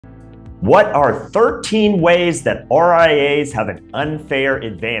What are 13 ways that RIAs have an unfair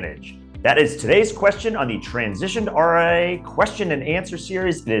advantage? That is today's question on the Transition to RIA question and answer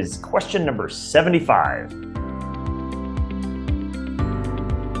series. It is question number 75.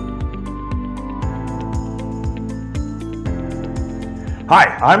 Hi,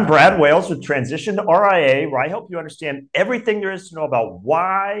 I'm Brad Wales with Transition to RIA, where I help you understand everything there is to know about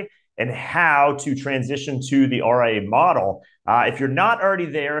why and how to transition to the RIA model. If you're not already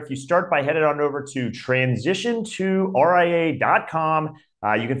there, if you start by heading on over to transitiontoria.com,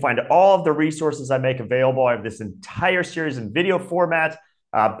 you can find all of the resources I make available. I have this entire series in video format,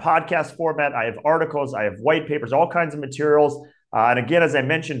 podcast format. I have articles, I have white papers, all kinds of materials. And again, as I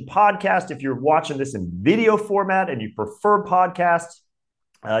mentioned, podcast, if you're watching this in video format and you prefer podcasts,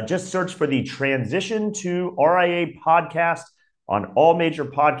 just search for the Transition to RIA podcast on all major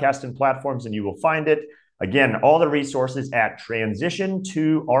podcasting platforms and you will find it. Again, all the resources at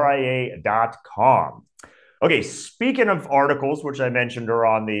transitiontoria.com. Okay, speaking of articles, which I mentioned are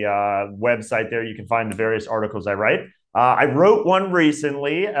on the website there, you can find the various articles I write. I wrote one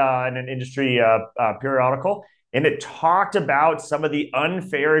recently in an industry periodical, and it talked about some of the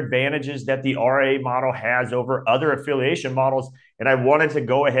unfair advantages that the RIA model has over other affiliation models. And I wanted to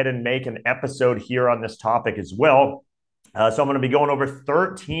go ahead and make an episode here on this topic as well. So I'm going to be going over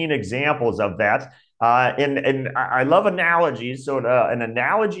 13 examples of that. And I love analogies. So an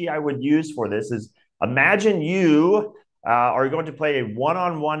analogy I would use for this is, imagine you are going to play a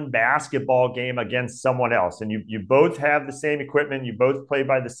one-on-one basketball game against someone else. And you both have the same equipment. You both play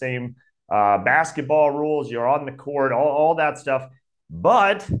by the same basketball rules. You're on the court, all that stuff.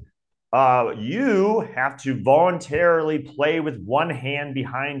 But you have to voluntarily play with one hand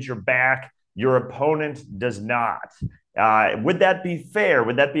behind your back. Your opponent does not. Would that be fair?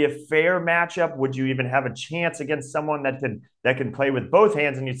 Would that be a fair matchup? Would you even have a chance against someone that can play with both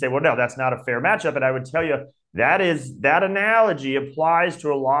hands? And you'd say, well, no, that's not a fair matchup. And I would tell you that analogy applies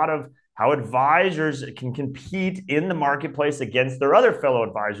to a lot of how advisors can compete in the marketplace against their other fellow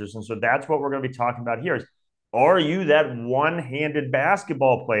advisors. And so that's what we're going to be talking about here is, are you that one-handed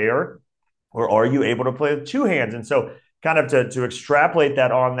basketball player, or are you able to play with two hands? And so kind of to extrapolate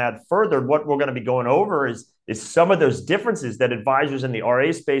that on that further, what we're going to be going over is some of those differences that advisors in the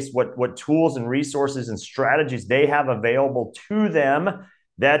RIA space, what tools and resources and strategies they have available to them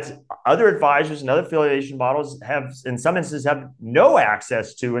that other advisors and other affiliation models have, in some instances, have no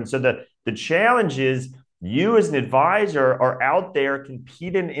access to. And so the challenge is you as an advisor are out there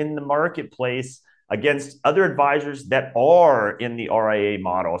competing in the marketplace against other advisors that are in the RIA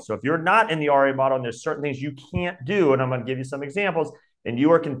model. So if you're not in the RIA model and there's certain things you can't do, and I'm going to give you some examples, and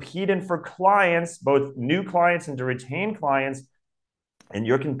you are competing for clients, both new clients and to retain clients, and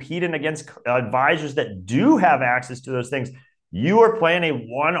you're competing against advisors that do have access to those things, you are playing a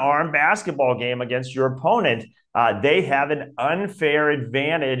one-arm basketball game against your opponent. They have an unfair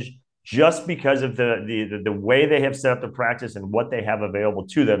advantage just because of the way they have set up the practice and what they have available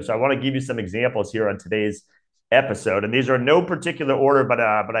to them. So I want to give you some examples here on today's episode. And these are in no particular order, but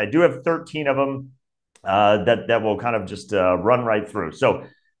I do have 13 of them that will kind of just run right through. So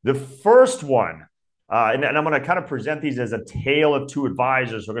the first one, and I'm going to kind of present these as a tale of two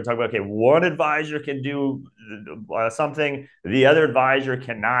advisors. We're going to talk about, okay, one advisor can do something, the other advisor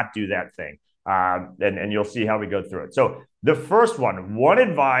cannot do that thing. And you'll see how we go through it. So the first one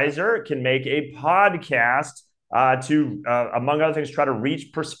advisor can make a podcast to, among other things, try to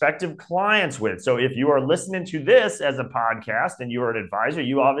reach prospective clients with. So if you are listening to this as a podcast and you are an advisor,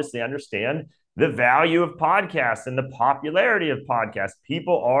 you obviously understand the value of podcasts and the popularity of podcasts.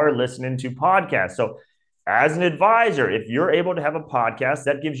 People are listening to podcasts. So as an advisor, if you're able to have a podcast,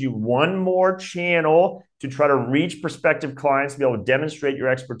 that gives you one more channel to try to reach prospective clients, to be able to demonstrate your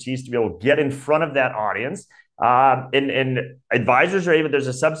expertise, to be able to get in front of that audience. And advisors are able, there's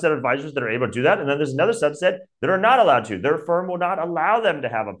a subset of advisors that are able to do that. And then there's another subset that are not allowed to. Their firm will not allow them to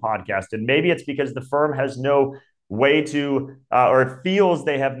have a podcast. And maybe it's because the firm has no way to, or it feels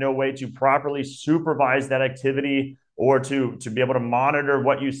they have no way to properly supervise that activity or to be able to monitor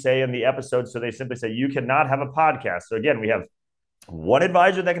what you say in the episode. So they simply say, you cannot have a podcast. So again, we have one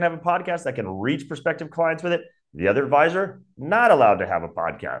advisor that can have a podcast that can reach prospective clients with it. The other advisor, not allowed to have a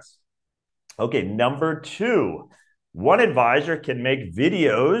podcast. Okay, number two, one advisor can make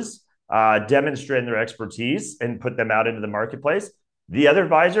videos demonstrating their expertise and put them out into the marketplace. The other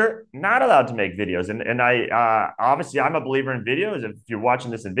advisor, not allowed to make videos. And I obviously, I'm a believer in videos. If you're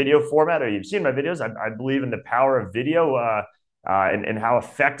watching this in video format or you've seen my videos, I believe in the power of video and how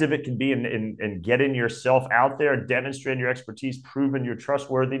effective it can be in getting yourself out there, demonstrating your expertise, proving your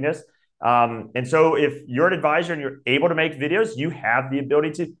trustworthiness. And so if you're an advisor and you're able to make videos, you have the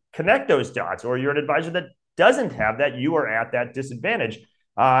ability to connect those dots, or you're an advisor that doesn't have that, you are at that disadvantage.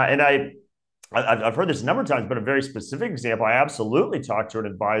 And I've heard this a number of times, but a very specific example, I absolutely talked to an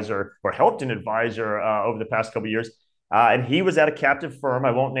advisor or helped an advisor over the past couple of years. And he was at a captive firm.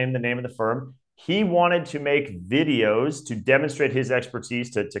 I won't name the name of the firm. He wanted to make videos to demonstrate his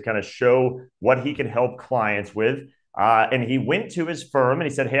expertise, to kind of show what he can help clients with. And he went to his firm and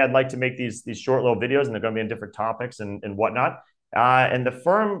he said, hey, I'd like to make these short little videos, and they're going to be on different topics and whatnot. And the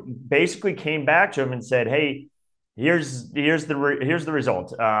firm basically came back to him and said, hey, here's the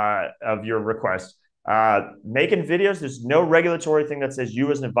result of your request. Making videos, there's no regulatory thing that says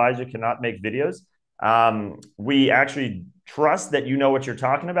you as an advisor cannot make videos. We actually trust that you know what you're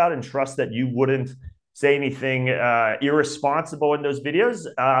talking about, and trust that you wouldn't say anything irresponsible in those videos.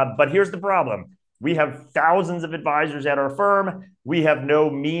 But here's the problem. We have thousands of advisors at our firm. We have no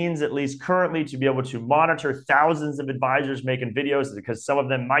means, at least currently, to be able to monitor thousands of advisors making videos, because some of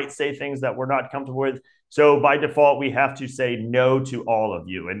them might say things that we're not comfortable with. So by default, we have to say no to all of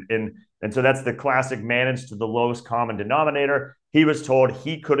you. And so that's the classic manage to the lowest common denominator. He was told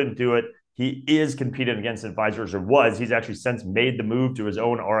he couldn't do it. He is competing against advisors, or was. He's actually since made the move to his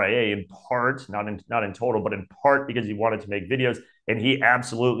own RIA, in part, not in total, but in part because he wanted to make videos. And he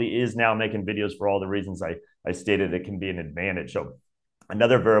absolutely is now making videos for all the reasons I stated. It can be an advantage. So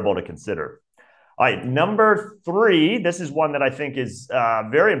another variable to consider. All right, number 3, this is one that I think is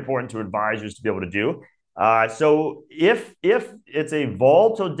very important to advisors to be able to do. So if it's a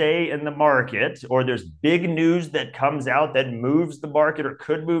volatile day in the market, or there's big news that comes out that moves the market or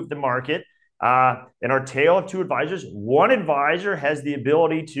could move the market, in our tale of 2 advisors, one advisor has the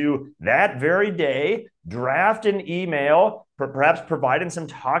ability to, that very day, draft an email, perhaps providing some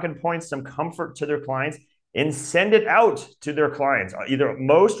talking points, some comfort to their clients, and send it out to their clients, either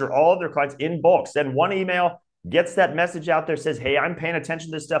most or all of their clients in bulk. Send one email, gets that message out there, says, hey, I'm paying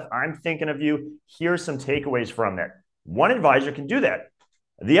attention to this stuff. I'm thinking of you. Here's some takeaways from that. One advisor can do that.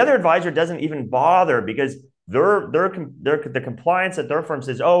 The other advisor doesn't even bother, because the compliance at their firm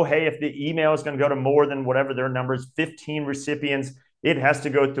says, oh, hey, if the email is going to go to more than whatever their number is, 15 recipients, it has to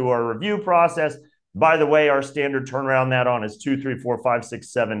go through our review process. By the way, our standard turnaround that on is 2, 3, 4, 5,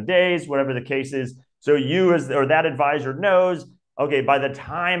 6, 7 days, whatever the case is. So you or that advisor knows, okay, by the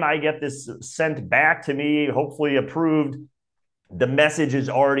time I get this sent back to me, hopefully approved, the message is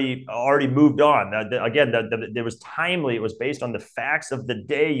already moved on. It was timely. It was based on the facts of the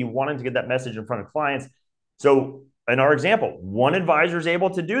day. You wanted to get that message in front of clients. So in our example, one advisor is able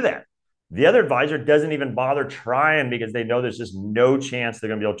to do that. The other advisor doesn't even bother trying, because they know there's just no chance they're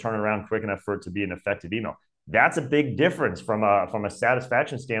going to be able to turn it around quick enough for it to be an effective email. That's a big difference from a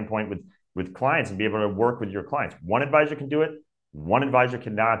satisfaction standpoint with clients, and be able to work with your clients. One advisor can do it. One advisor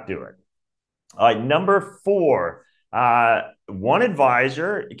cannot do it. All right, number 4, one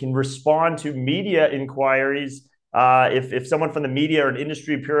advisor can respond to media inquiries. If someone from the media or an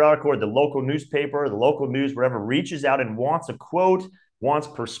industry periodical or the local newspaper or the local news, wherever, reaches out and wants a quote, wants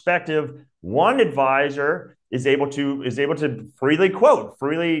perspective, one advisor is able to freely quote,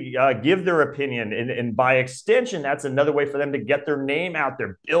 freely give their opinion. And by extension, that's another way for them to get their name out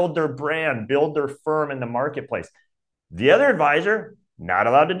there, build their brand, build their firm in the marketplace. The other advisor, not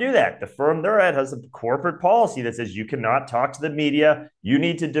allowed to do that. The firm they're at has a corporate policy that says you cannot talk to the media. You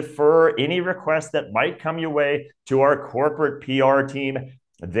need to defer any requests that might come your way to our corporate PR team.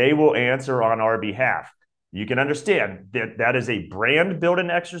 They will answer on our behalf. You can understand that that is a brand building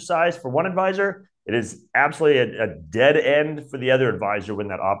exercise for one advisor. It is absolutely a dead end for the other advisor when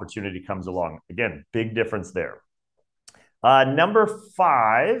that opportunity comes along. Again, big difference there. Number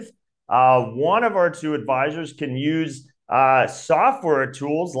 5, one of our 2 advisors can use software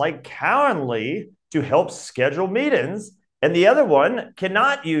tools like Calendly to help schedule meetings, and the other one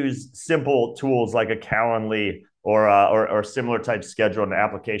cannot use simple tools like a Calendly or similar type schedule and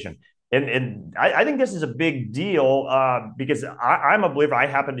application. And I think this is a big deal because I'm a believer. I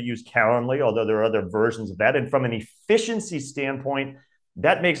happen to use Calendly, although there are other versions of that. And from an efficiency standpoint,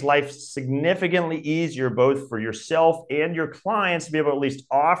 that makes life significantly easier, both for yourself and your clients, to be able to at least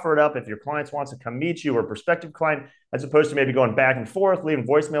offer it up if your clients wants to come meet you, or a prospective client, as opposed to maybe going back and forth, leaving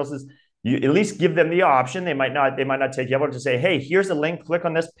voicemails. You at least give them the option. They might not take you up to say, hey, here's a link, click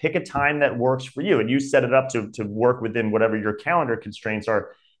on this, pick a time that works for you. And you set it up to work within whatever your calendar constraints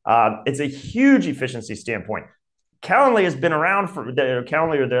are. It's a huge efficiency standpoint. Calendly has been around for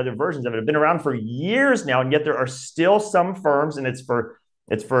Calendly, or the other versions of it have been around for years now, and yet there are still some firms, and they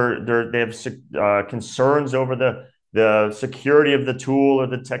have concerns over the security of the tool or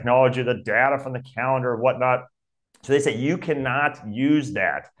the technology, the data from the calendar or whatnot. So they say you cannot use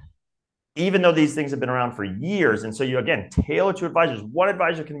that. even though these things have been around for years. And so you, again, tailor to advisors. One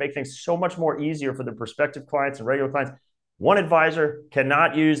advisor can make things so much more easier for the prospective clients and regular clients. One advisor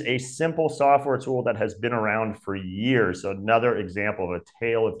cannot use a simple software tool that has been around for years. So another example of a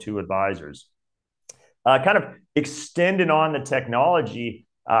tale of two advisors. Kind of extending on the technology,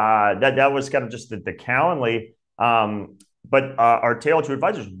 that was kind of just the Calendly. But our tale of two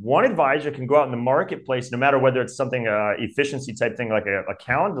advisors, one advisor can go out in the marketplace, no matter whether it's something efficiency type thing like a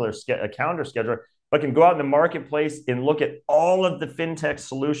calendar scheduler, but can go out in the marketplace and look at all of the fintech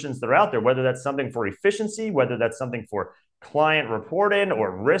solutions that are out there, whether that's something for efficiency, whether that's something for client reporting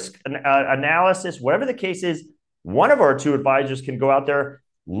or risk analysis, whatever the case is. One of our two advisors can go out there,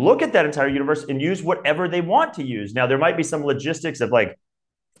 look at that entire universe, and use whatever they want to use. Now, there might be some logistics of like,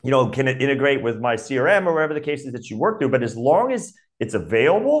 can it integrate with my CRM or whatever the case is that you work through? But as long as it's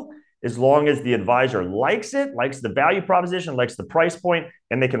available, as long as the advisor likes it, likes the value proposition, likes the price point,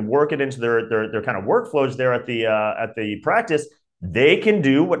 and they can work it into their kind of workflows there at the practice, they can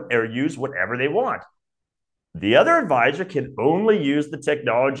do what or use whatever they want. The other advisor can only use the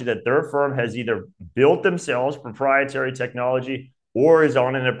technology that their firm has either built themselves, proprietary technology, or is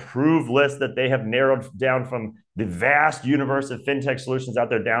on an approved list that they have narrowed down from the vast universe of fintech solutions out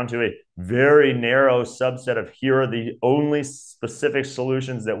there down to a very narrow subset of here are the only specific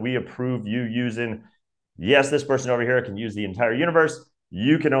solutions that we approve you using. Yes, this person over here can use the entire universe.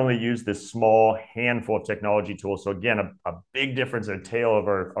 You can only use this small handful of technology tools. So again, a big difference in a tale of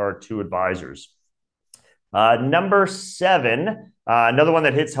our two advisors. Number 7, another one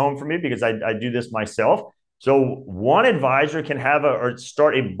that hits home for me because I do this myself. So one advisor can have or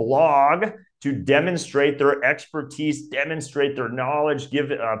start a blog to demonstrate their expertise, demonstrate their knowledge,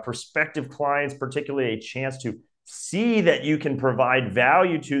 give prospective clients particularly a chance to see that you can provide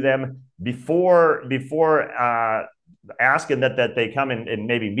value to them before asking that they come and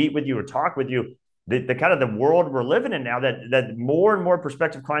maybe meet with you or talk with you. The kind of the world we're living in now, that more and more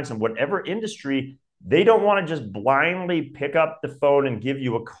prospective clients in whatever industry, they don't want to just blindly pick up the phone and give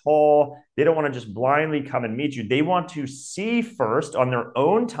you a call. They don't want to just blindly come and meet you. They want to see first on their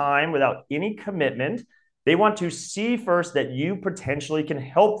own time without any commitment. They want to see first that you potentially can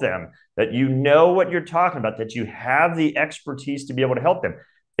help them, that you know what you're talking about, that you have the expertise to be able to help them.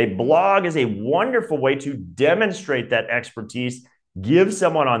 A blog is a wonderful way to demonstrate that expertise, give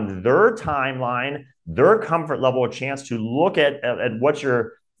someone on their timeline, their comfort level, a chance to look at what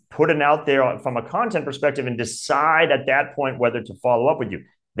you're putting out there from a content perspective and decide at that point whether to follow up with you.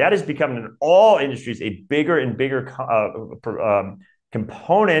 That is becoming in all industries a bigger and bigger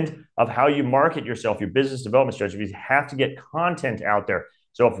component of how you market yourself, your business development strategy. You have to get content out there.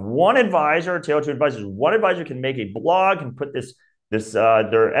 So if one advisor, tailored to advisors, one advisor can make a blog and put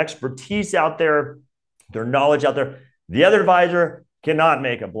their expertise out there, their knowledge out there, the other advisor cannot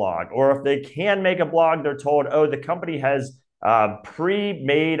make a blog. Or if they can make a blog, they're told, oh, the company has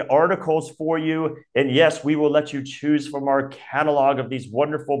pre-made articles for you. And yes, we will let you choose from our catalog of these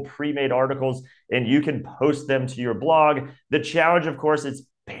wonderful pre-made articles, and you can post them to your blog. The challenge, of course, it's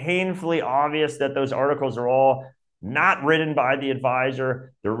painfully obvious that those articles are all not written by the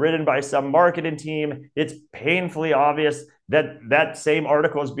advisor. They're written by some marketing team. It's painfully obvious that that same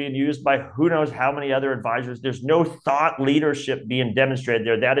article is being used by who knows how many other advisors. There's no thought leadership being demonstrated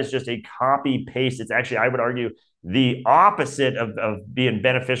there. That is just a copy paste. It's actually, I would argue, the opposite of being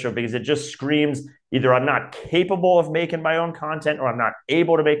beneficial, because it just screams either I'm not capable of making my own content or I'm not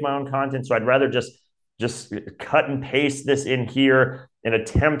able to make my own content. So I'd rather just cut and paste this in here and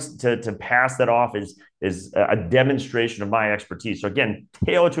attempt to pass that off is a demonstration of my expertise. So again,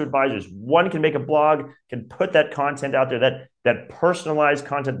 tailored to advisors. One can make a blog, can put that content out there, that personalized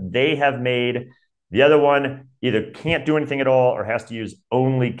content they have made. The other one either can't do anything at all or has to use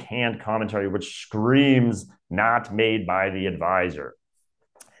only canned commentary, which screams not made by the advisor.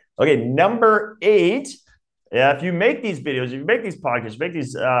 Okay, number 8, if you make these videos, if you make these podcasts, you make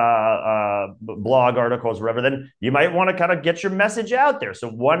these blog articles, whatever, then you might want to kind of get your message out there. So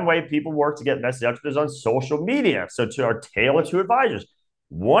one way people work to get message out is on social media. So to our tailored to advisors,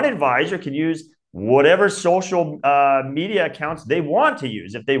 one advisor can use whatever social media accounts they want to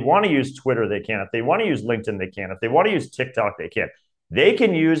use. If they want to use Twitter, they can. If they want to use LinkedIn, they can. If they want to use TikTok, they can. They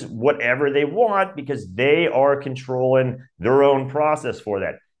can use whatever they want because they are controlling their own process for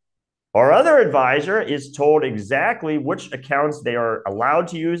that. Our other advisor is told exactly which accounts they are allowed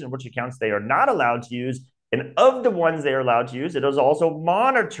to use and which accounts they are not allowed to use. And of the ones they are allowed to use, it is also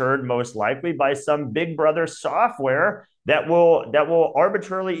monitored most likely by some big brother software that will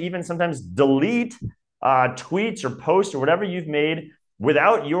arbitrarily even sometimes delete tweets or posts or whatever you've made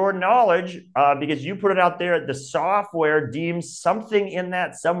without your knowledge, because you put it out there, the software deems something in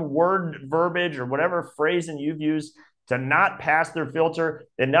that, some word, verbiage, or whatever phrasing you've used to not pass their filter.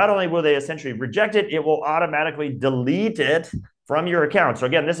 And not only will they essentially reject it, it will automatically delete it from your account. So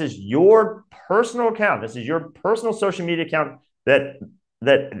again, this is your personal account. This is your personal social media account that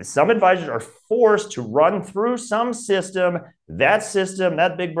some advisors are forced to run through some system. That system,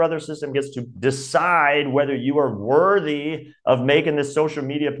 that big brother system, gets to decide whether you are worthy of making this social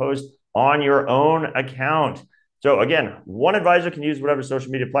media post on your own account. So again, one advisor can use whatever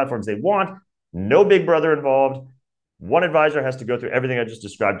social media platforms they want. No big brother involved. One advisor has to go through everything I just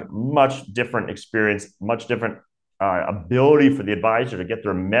described. Much different experience, much different ability for the advisor to get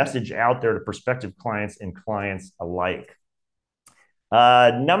their message out there to prospective clients and clients alike.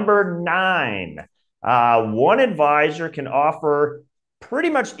 Number 9, one advisor can offer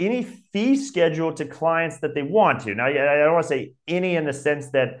pretty much any fee schedule to clients that they want to. Now, I don't want to say any in the sense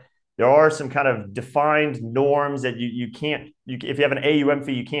that there are some kind of defined norms that you can't, if you have an AUM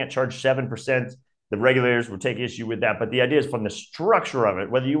fee, you can't charge 7%. The regulators will take issue with that. But the idea is from the structure of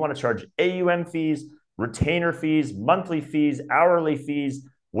it, whether you want to charge AUM fees, retainer fees, monthly fees, hourly fees,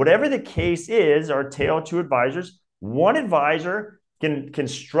 whatever the case is, our tailored to advisors, one advisor can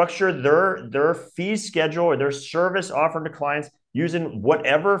structure their fee schedule or their service offered to clients using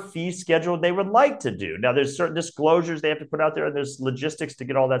whatever fee schedule they would like to do. Now, there's certain disclosures they have to put out there, and there's logistics to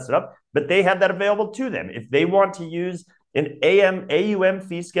get all that set up, but they have that available to them. If they want to use an AUM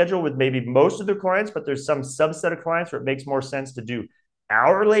fee schedule with maybe most of their clients, but there's some subset of clients where it makes more sense to do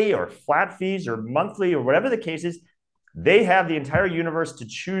hourly or flat fees or monthly or whatever the case is, they have the entire universe to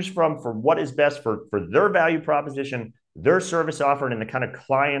choose from for what is best for their value proposition, their service offering, and the kind of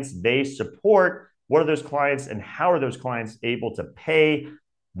clients they support. What are those clients and how are those clients able to pay?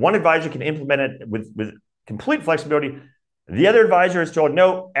 One advisor can implement it with complete flexibility. The other advisor is told,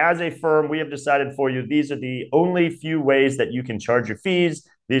 no, as a firm, we have decided for you, these are the only few ways that you can charge your fees.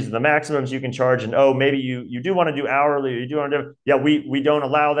 These are the maximums you can charge. And oh, maybe you do want to do hourly, or you do want to do, yeah, we don't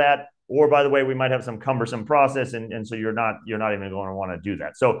allow that. Or by the way, we might have some cumbersome process, and so you're not even going to want to do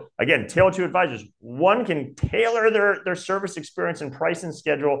that. So again, tailored to advisors, one can tailor their service experience and pricing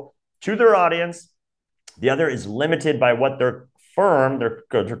schedule to their audience. The other is limited by what their firm,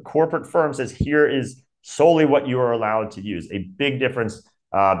 their corporate firm says, here is solely what you are allowed to use. A big difference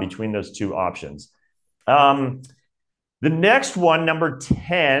between those two options. The next one, number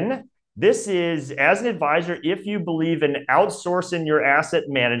 10, this is, as an advisor, if you believe in outsourcing your asset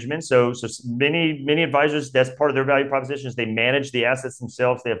management. So many advisors, that's part of their value proposition, is they manage the assets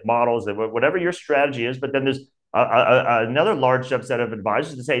themselves. They have models, whatever your strategy is. But then there's another large subset of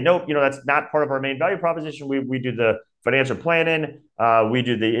advisors that say, no, that's not part of our main value proposition. We do the financial planning, we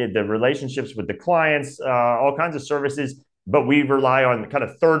do the relationships with the clients, all kinds of services, but we rely on kind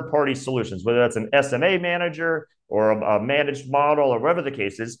of third-party solutions, whether that's an SMA manager or a managed model or whatever the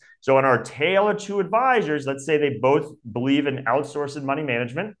case is. So in our tailored to advisors, let's say they both believe in outsourcing money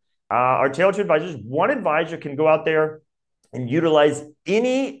management. Our tailored to advisors, one advisor can go out there and utilize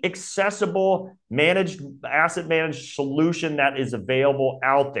any accessible asset managed solution that is available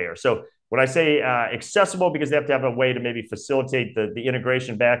out there. So when I say accessible, because they have to have a way to maybe facilitate the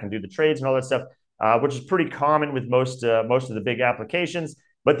integration back and do the trades and all that stuff, which is pretty common with most of the big applications.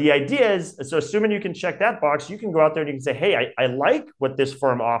 But the idea is, so assuming you can check that box, you can go out there and you can say, hey, I like what this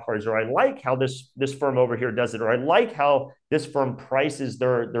firm offers, or I like how this firm over here does it, or I like how this firm prices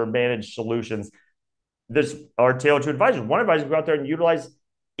their managed solutions. There's our tailored to advisors. One advisor can go out there and utilize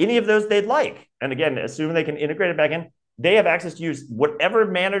any of those they'd like. And again, assuming they can integrate it back in, they have access to use whatever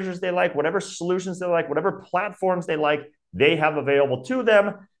managers they like, whatever solutions they like, whatever platforms they like, they have available to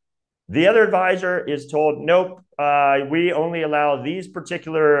them. The other advisor is told, nope, we only allow these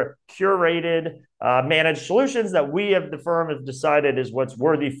particular curated managed solutions that the firm has decided is what's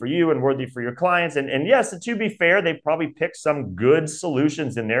worthy for you and worthy for your clients. And yes, to be fair, they probably picked some good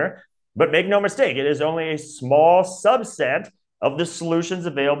solutions in there, but make no mistake, it is only a small subset of the solutions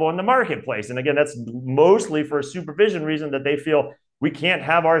available in the marketplace. And again, that's mostly for a supervision reason, that they feel we can't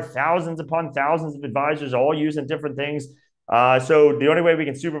have our thousands upon thousands of advisors all using different things. So the only way we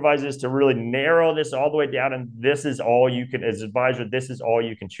can supervise is to really narrow this all the way down. And this is all you can, as an advisor, this is all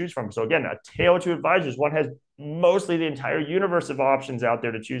you can choose from. So again, a tailored to advisors, one has mostly the entire universe of options out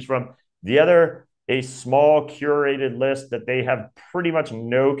there to choose from. The other, a small curated list that they have pretty much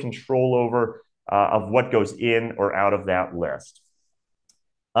no control over of what goes in or out of that list.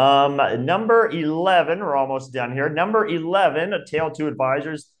 Number 11, we're almost done here. Number 11, a tailored to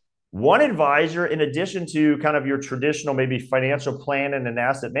advisors. One advisor, in addition to kind of your traditional maybe financial planning and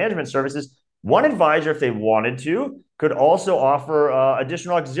asset management services, One advisor, if they wanted to, could also offer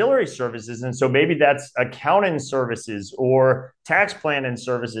additional auxiliary services. And so maybe that's accounting services or tax planning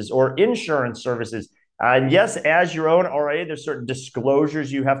services or insurance services. And yes, as your own RA, there's certain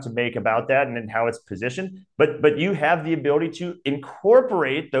disclosures you have to make about that and how it's positioned. But you have the ability to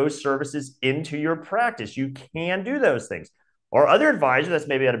incorporate those services into your practice. You can do those things. Or other advisor that's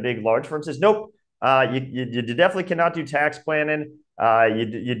maybe at a big, large firm says, nope, you definitely cannot do tax planning.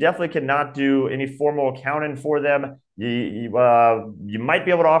 You definitely cannot do any formal accounting for them. You might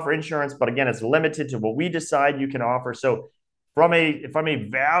be able to offer insurance, but again, it's limited to what we decide you can offer. So from a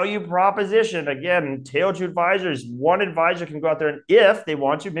value proposition, again, tailored to advisors, one advisor can go out there and if they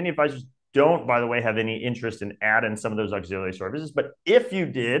want to, many advisors don't, by the way, have any interest in adding some of those auxiliary services. But if you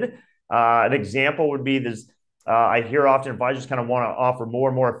did, an example would be this. I hear often advisors kind of want to offer more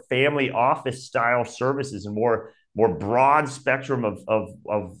and more family office style services and more broad spectrum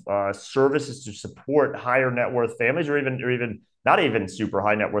of services to support higher net worth families or even not even super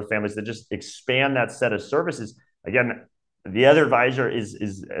high net worth families that just expand that set of services. Again, the other advisor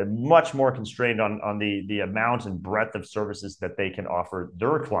is much more constrained on the amount and breadth of services that they can offer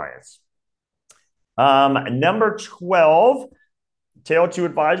their clients. Number 12, tailored to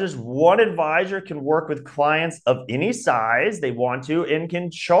advisors. One advisor can work with clients of any size they want to and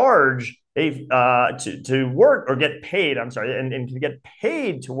can charge to work or get paid. I'm sorry, and can get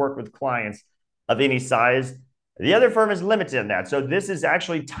paid to work with clients of any size. The other firm is limited in that. So this is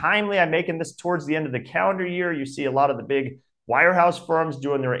actually timely. I'm making this towards the end of the calendar year. You see a lot of the big wirehouse firms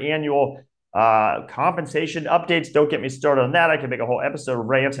doing their annual compensation updates. Don't get me started on that. I can make a whole episode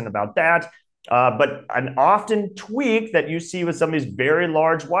ranting about that. But an often tweak that you see with some of these very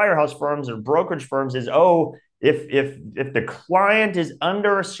large wirehouse firms or brokerage firms is, if the client is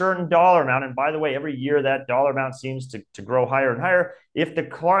under a certain dollar amount, and by the way, every year that dollar amount seems to grow higher and higher. If the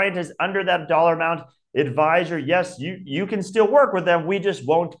client is under that dollar amount, advisor, yes, you can still work with them. We just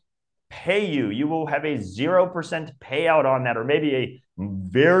won't pay you. You will have a 0% payout on that, or maybe a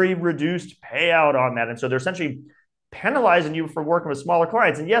very reduced payout on that. And so they're essentially penalizing you for working with smaller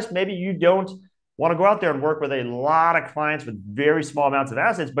clients. And yes, maybe you don't want to go out there and work with a lot of clients with very small amounts of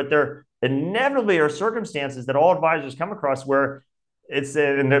assets, but there inevitably are circumstances that all advisors come across where it's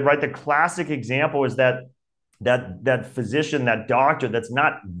right. The classic example is that physician, that doctor that's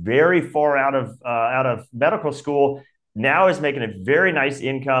not very far out of medical school now is making a very nice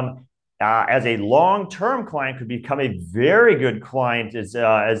income. As a long-term client, could become a very good client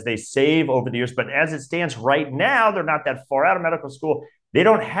as they save over the years. But as it stands right now, they're not that far out of medical school. They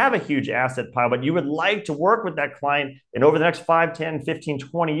don't have a huge asset pile, but you would like to work with that client. And over the next 5, 10, 15,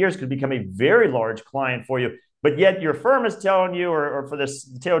 20 years could become a very large client for you. But yet your firm is telling you, or for this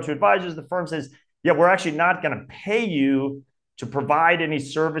tailored to advisors, the firm says, yeah, we're actually not going to pay you to provide any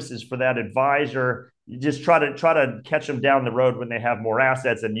services for that advisor. You just try to catch them down the road when they have more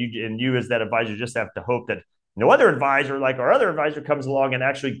assets, and you as that advisor just have to hope that no other advisor like our other advisor comes along and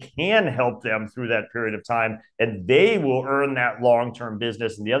actually can help them through that period of time, and they will earn that long-term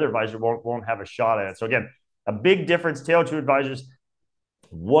business, and the other advisor won't have a shot at it. So again, a big difference. Tailored to advisors,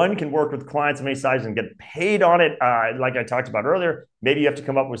 one can work with clients of any size and get paid on it. Like I talked about earlier, maybe you have to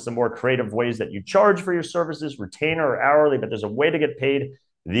come up with some more creative ways that you charge for your services, retainer or hourly, but there's a way to get paid.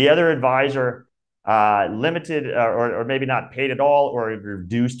 The other advisor, limited or maybe not paid at all, or a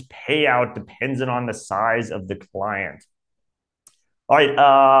reduced payout depending on the size of the client. All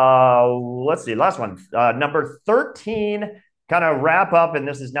right, let's see, last one. Number 13, kind of wrap up, and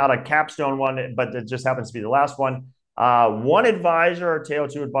this is not a capstone one, but it just happens to be the last one. One advisor, or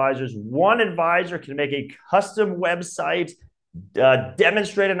tailored to advisors, one advisor can make a custom website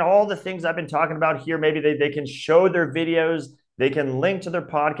demonstrating all the things I've been talking about here. Maybe they can show their videos, they can link to their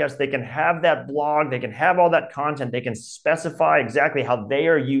podcast, they can have that blog, they can have all that content, they can specify exactly how they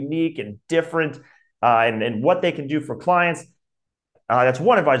are unique and different and what they can do for clients. That's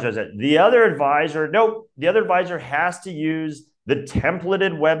one advisor does it. The other advisor, nope, the other advisor has to use the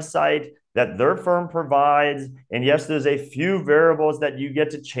templated website that their firm provides. And yes, there's a few variables that you get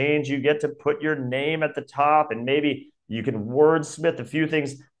to change. You get to put your name at the top, and maybe you can wordsmith a few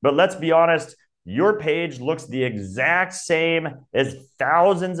things. But let's be honest, your page looks the exact same as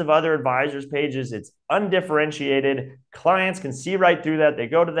thousands of other advisors' pages. It's undifferentiated. Clients can see right through that. They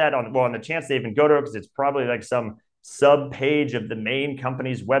go to that on the chance they even go to it, because it's probably like some sub page of the main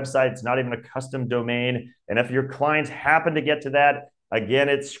company's website. It's not even a custom domain. And if your clients happen to get to that, again,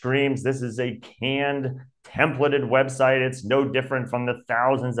 it screams this is a canned, templated website. It's no different from the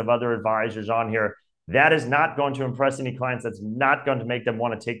thousands of other advisors on here. That is not going to impress any clients. That's not going to make them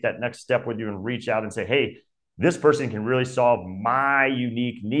want to take that next step with you and reach out and say, hey, this person can really solve my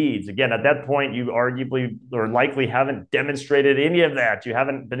unique needs. Again, at that point, you arguably or likely haven't demonstrated any of that. You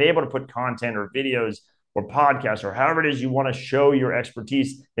haven't been able to put content or videos or podcasts or however it is you want to show your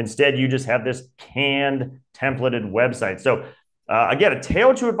expertise. Instead, you just have this canned templated website. So again, a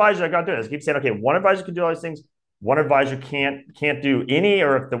tale of two advisors. I got through this. I keep saying, okay, one advisor can do all these things. One advisor can't do any,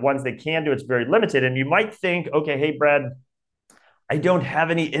 or if the ones they can do, it's very limited. And you might think, okay, hey, Brad, I don't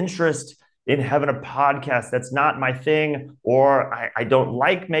have any interest in having a podcast. That's not my thing, or I don't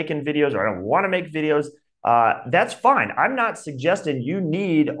like making videos, or I don't want to make videos. That's fine. I'm not suggesting you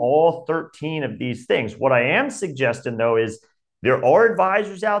need all 13 of these things. What I am suggesting, though, is there are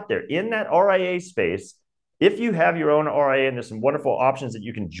advisors out there in that RIA space. If you have your own RIA, and there's some wonderful options that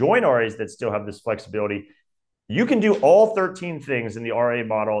you can join RIAs that still have this flexibility, you can do all 13 things in the RIA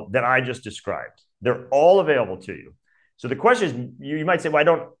model that I just described. They're all available to you. So the question is, you might say, well, I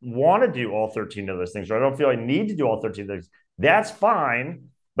don't want to do all 13 of those things, or I don't feel I need to do all 13 things. That's fine.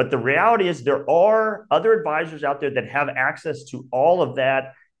 But the reality is there are other advisors out there that have access to all of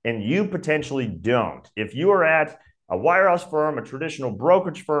that, and you potentially don't. If you are at a wirehouse firm, a traditional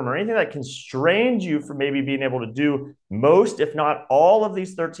brokerage firm, or anything that constrains you from maybe being able to do most, if not all of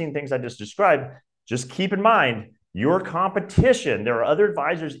these 13 things I just described, just keep in mind, your competition, there are other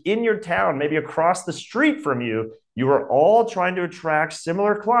advisors in your town, maybe across the street from you. You are all trying to attract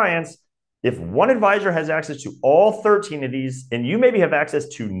similar clients. If one advisor has access to all 13 of these, and you maybe have access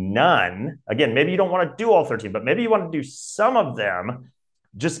to none, again, maybe you don't want to do all 13, but maybe you want to do some of them,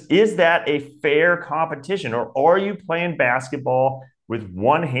 just is that a fair competition? Or are you playing basketball with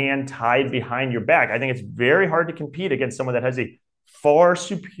one hand tied behind your back? I think it's very hard to compete against someone that has a far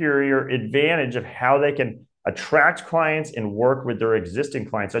superior advantage of how they can attract clients and work with their existing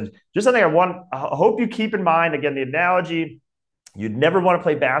clients. So just something I hope you keep in mind. Again, the analogy, you'd never want to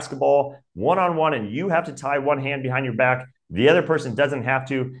play basketball one-on-one and you have to tie one hand behind your back. The other person doesn't have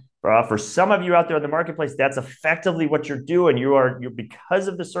to. For some of you out there in the marketplace, that's effectively what you're doing. You're because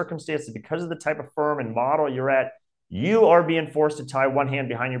of the circumstances, because of the type of firm and model you're at, you are being forced to tie one hand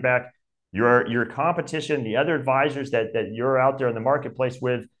behind your back. Your competition, the other advisors that you're out there in the marketplace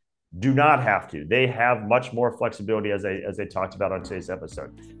with, do not have to. They have much more flexibility, as I talked about on today's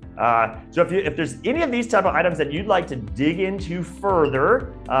episode. So if there's any of these type of items that you'd like to dig into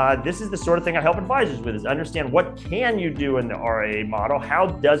further, this is the sort of thing I help advisors with, is understand what can you do in the RIA model? How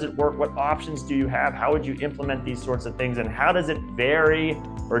does it work? What options do you have? How would you implement these sorts of things? And how does it vary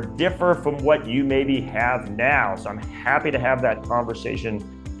or differ from what you maybe have now? So I'm happy to have that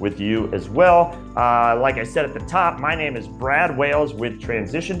conversation with you as well. Like I said at the top, my name is Brad Wales with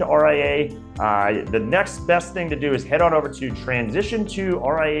Transition to RIA. The next best thing to do is head on over to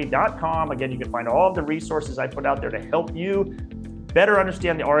transitiontoria.com. Again, you can find all of the resources I put out there to help you better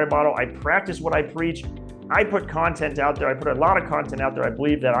understand the RIA model. I practice what I preach. I put content out there. I put a lot of content out there. I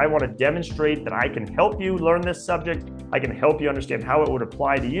believe that I want to demonstrate that I can help you learn this subject. I can help you understand how it would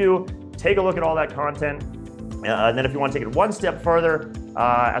apply to you. Take a look at all that content. And then if you want to take it one step further,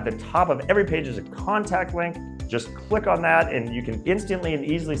 at the top of every page is a contact link. Just click on that and you can instantly and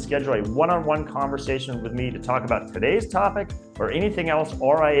easily schedule a one-on-one conversation with me to talk about today's topic or anything else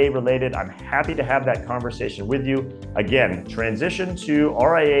RIA related. I'm happy to have that conversation with you. Again,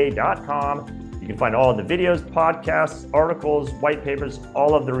 transitiontoria.com. You can find all of the videos, podcasts, articles, white papers,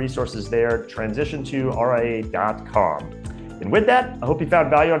 all of the resources there, transitiontoria.com. And with that, I hope you found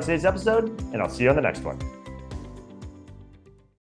value on today's episode, and I'll see you on the next one.